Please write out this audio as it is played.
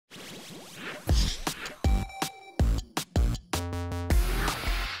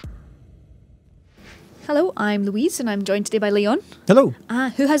Hello, I'm Louise and I'm joined today by Leon. Hello.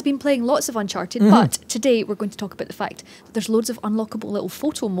 Who has been playing lots of Uncharted, but today we're going to talk about the fact that there's loads of unlockable little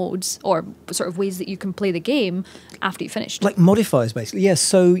photo modes or sort of ways that you can play the game after you've finished. Like modifiers, basically. Yes,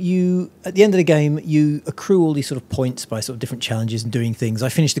 so you, at the end of the game, you accrue all these sort of points by sort of different challenges and doing things. I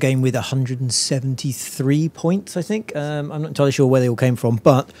finished the game with 173 points, I think. I'm not entirely sure where they all came from,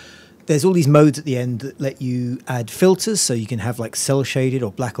 but there's all these modes at the end that let you add filters, so you can have like cell shaded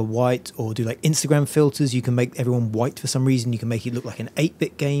or black or white, or do like Instagram filters. You can make everyone white for some reason. You can make it look like an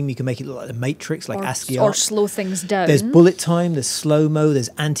 8-bit game. You can make it look like the Matrix, like ASCII art. Or slow things down. There's bullet time, there's slow-mo, there's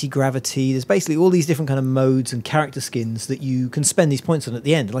anti-gravity. There's basically all these different kind of modes and character skins that you can spend these points on at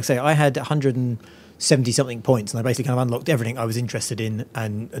the end. Like I say, I had 170-something points, and I basically kind of unlocked everything I was interested in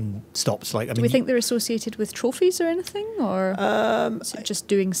and stopped. Like, Do we think they're associated with trophies or anything, or is it just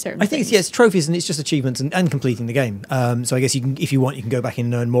doing certain I think things? it's trophies, and it's just achievements and completing the game. So I guess you can, if you want, you can go back in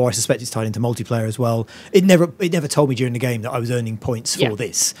and earn more. I suspect it's tied into multiplayer as well. It never told me during the game that I was earning points for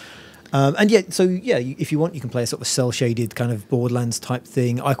this. If you want, you can play a sort of cell-shaded kind of Borderlands type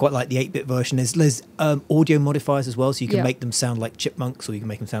thing. I quite like the 8-bit version. There's audio modifiers as well, so you can make them sound like chipmunks, or you can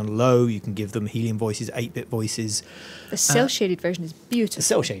make them sound low. You can give them helium voices, 8-bit voices. The cell-shaded version is beautiful.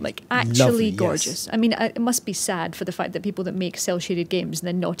 Cell-shaded, like actually lovely, gorgeous. Yes. I mean, it must be sad for the fact that people that make cell-shaded games and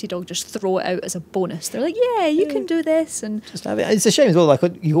then Naughty Dog just throw it out as a bonus. They're like, yeah, you can do this, and just have it. It's a shame as well. Like,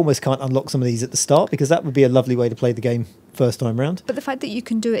 you almost can't unlock some of these at the start, because that would be a lovely way to play the game first time round. But the fact that you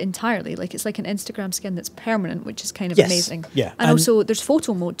can do it entirely, like it's like an Instagram skin that's permanent, which is kind of amazing. Yeah, and also there's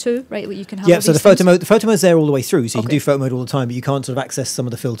photo mode too, right? Where you can have so the photo mode's there all the way through, so you can do photo mode all the time, but you can't sort of access some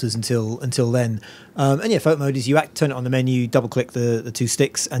of the filters until then. Photo mode is turn it on the menu, double click the two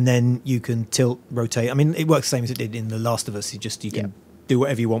sticks, and then you can tilt, rotate. I mean, it works the same as it did in The Last of Us. You can do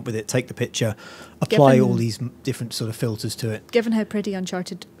whatever you want with it, take the picture, apply all these different sort of filters to it. Given how pretty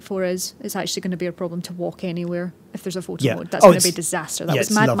Uncharted 4 is, it's actually going to be a problem to walk anywhere if there's a photo mode. That's going to be a disaster. That was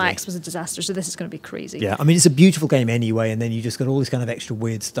Mad Max was a disaster, so this is going to be crazy. Yeah, I mean, it's a beautiful game anyway, and then you just got all this kind of extra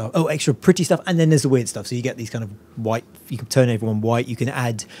weird stuff. Oh, extra pretty stuff, and then there's the weird stuff. So you get these kind of white, you can turn everyone white, you can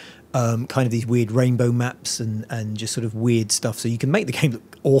add kind of these weird rainbow maps and just sort of weird stuff. So you can make the game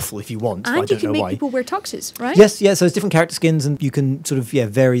look awful if you want. And you can make people wear tuxes, right? Yes, so there's different character skins, and you can sort of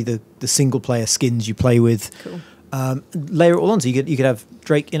vary the single player skins you play with. Cool. Layer it all on, so you could have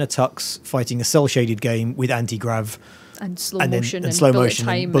Drake in a tux fighting a cell shaded game with anti-grav and slow motion and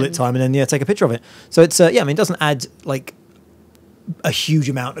bullet time, and then take a picture of it. So it's it doesn't add like a huge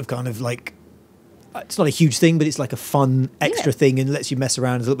amount of kind of like, it's not a huge thing, but it's like a fun extra thing, and lets you mess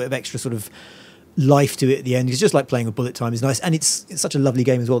around. There's a little bit of extra sort of life to it at the end. It's just like playing a bullet time is nice, and it's such a lovely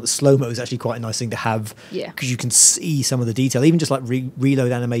game as well that slow-mo is actually quite a nice thing to have, because you can see some of the detail, even just like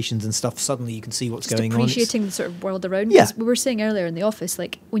reload animations and stuff. Suddenly you can see what's going on. Appreciating the sort of world around. Because we were saying earlier in the office,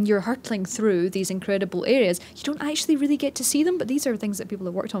 like when you're hurtling through these incredible areas, you don't actually really get to see them, but these are things that people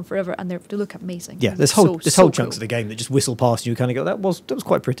have worked on forever, and they look amazing. There's whole chunks of the game that just whistle past you. You kind of go, that was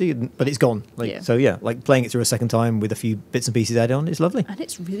quite pretty, but it's gone. Like playing it through a second time with a few bits and pieces added on, it's lovely, and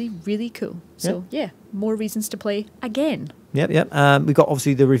it's really, really cool. So more reasons to play again. We've got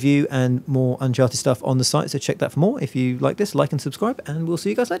obviously the review and more Uncharted stuff on the site, so check that for more. If you like this, like and subscribe, and we'll see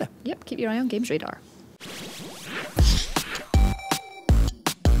you guys later. Keep your eye on Games Radar.